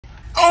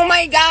Oh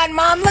my God,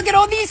 Mom, look at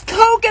all these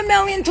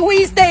Cocomelon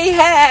toys they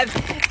have.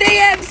 They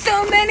have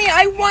so many.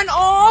 I want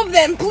all of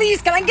them.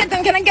 Please, can I get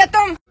them? Can I get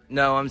them?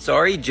 No, I'm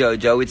sorry,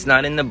 JoJo. It's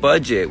not in the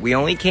budget. We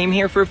only came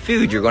here for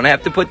food. You're gonna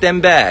have to put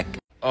them back.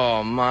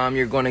 Oh, Mom,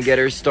 you're gonna get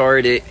her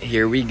started.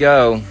 Here we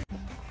go.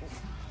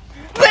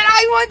 But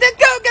I want the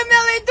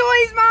Cocomelon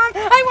toys, Mom.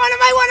 I want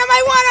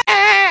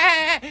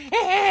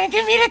them.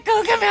 Give me the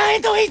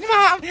Cocomelon toys,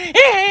 Mom.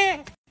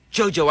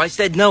 JoJo, I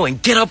said no,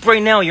 and get up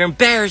right now. You're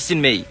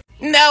embarrassing me.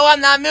 No, I'm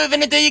not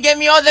moving until you get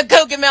me all the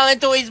Cocomelon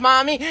toys,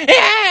 Mommy.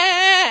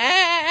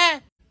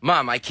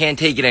 Mom, I can't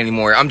take it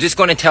anymore. I'm just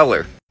gonna tell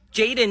her.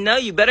 Jaden, no,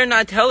 you better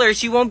not tell her.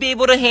 She won't be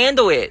able to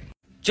handle it.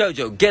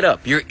 JoJo, get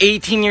up. You're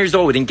 18 years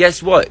old, and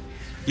guess what?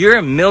 You're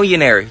a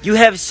millionaire. You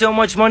have so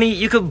much money,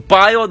 you could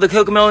buy all the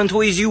Cocomelon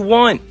toys you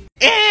want.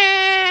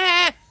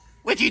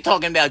 What you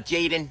talking about,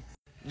 Jaden?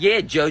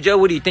 Yeah, JoJo,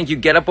 what do you think? You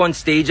get up on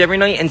stage every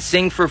night and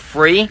sing for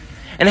free?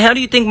 And how do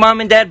you think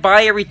Mom and Dad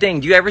buy everything?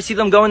 Do you ever see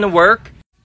them going to work?